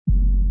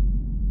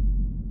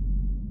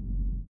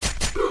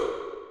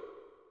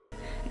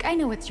Look, I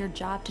know it's your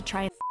job to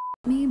try and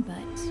me,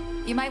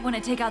 but you might want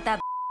to take out that.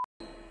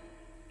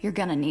 You're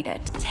gonna need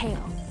it. Tail.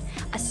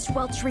 A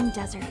sweltering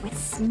desert with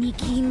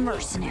sneaky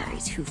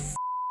mercenaries who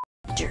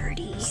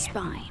dirty.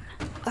 Spine.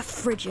 A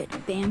frigid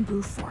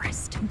bamboo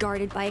forest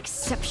guarded by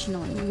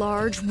exceptionally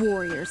large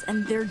warriors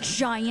and their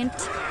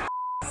giant.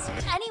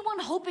 Anyone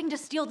hoping to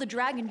steal the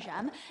dragon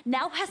gem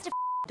now has to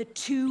the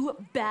two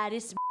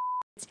baddest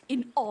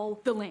in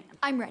all the land.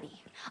 I'm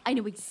ready. I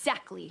know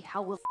exactly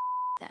how we'll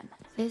them.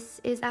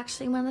 This is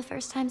actually one of the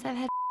first times I've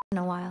had in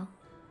a while.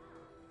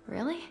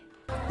 Really?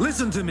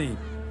 Listen to me.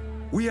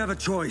 We have a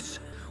choice.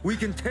 We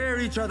can tear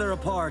each other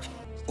apart,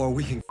 or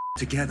we can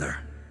together.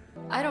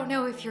 I don't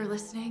know if you're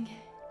listening.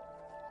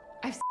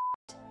 I've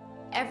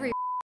every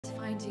to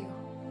find you.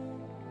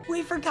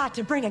 We forgot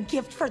to bring a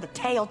gift for the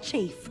tail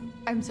chief.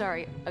 I'm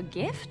sorry, a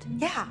gift?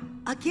 Yeah,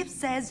 a gift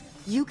says,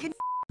 you can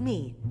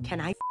me.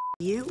 Can I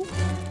you?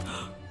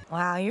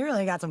 Wow, you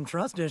really got some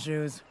trust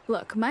issues.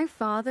 Look, my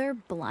father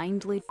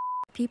blindly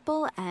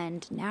people,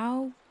 and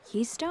now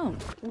he's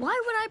stoned. Why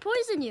would I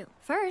poison you?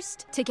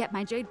 First, to get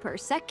my jade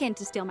purse. Second,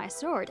 to steal my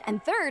sword.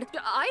 And third,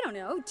 I don't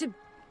know, to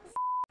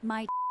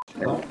my.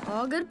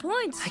 All good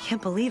points. I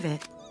can't believe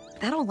it.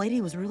 That old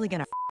lady was really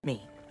gonna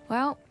me.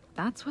 Well,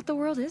 that's what the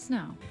world is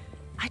now.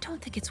 I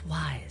don't think it's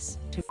wise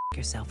to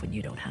yourself when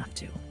you don't have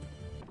to.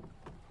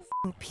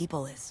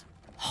 People is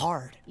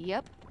hard.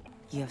 Yep.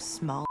 You have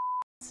small.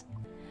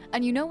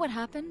 And you know what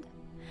happened?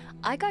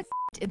 I got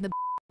in the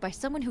by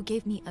someone who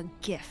gave me a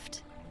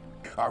gift.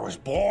 I was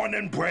born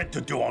and bred to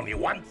do only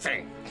one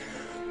thing.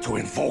 To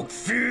invoke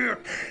fear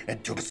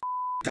and to the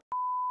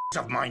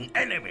of mine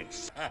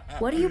enemies.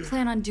 What do you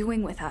plan on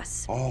doing with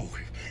us? Oh,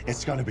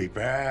 it's gonna be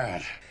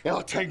bad.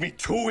 It'll take me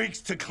 2 weeks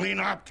to clean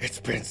up. It's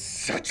been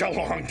such a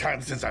long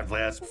time since I've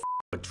last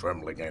a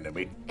trembling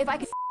enemy. If I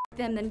can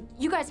them, then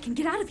you guys can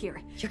get out of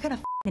here. You're gonna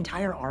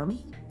entire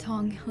army?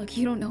 Tong, look,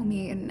 you don't know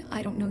me and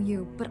I don't know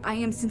you, but I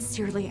am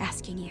sincerely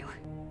asking you.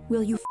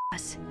 Will you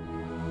us?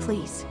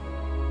 Please.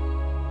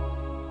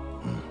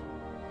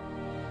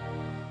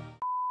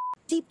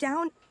 Deep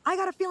down, I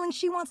got a feeling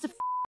she wants to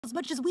as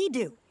much as we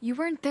do. You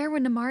weren't there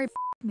when Namari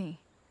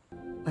me.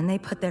 When they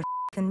put their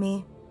in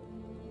me,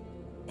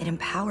 it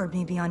empowered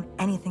me beyond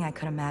anything I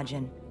could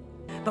imagine.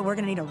 But we're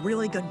gonna need a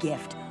really good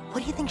gift.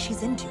 What do you think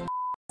she's into?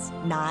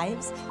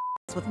 Knives?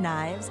 With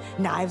knives?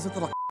 Knives with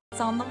little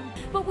on them?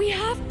 But we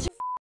have to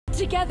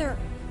together.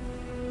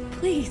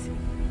 Please.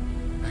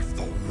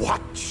 The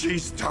what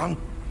she's done?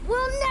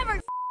 We'll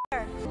never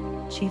her.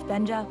 Chief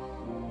Benja,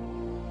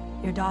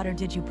 your daughter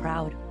did you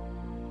proud.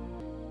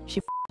 She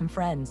some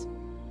friends.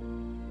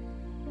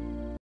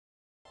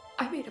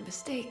 I made a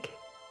mistake.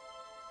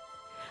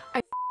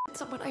 I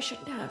someone I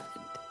shouldn't have.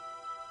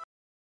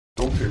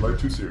 Don't take life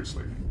too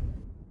seriously.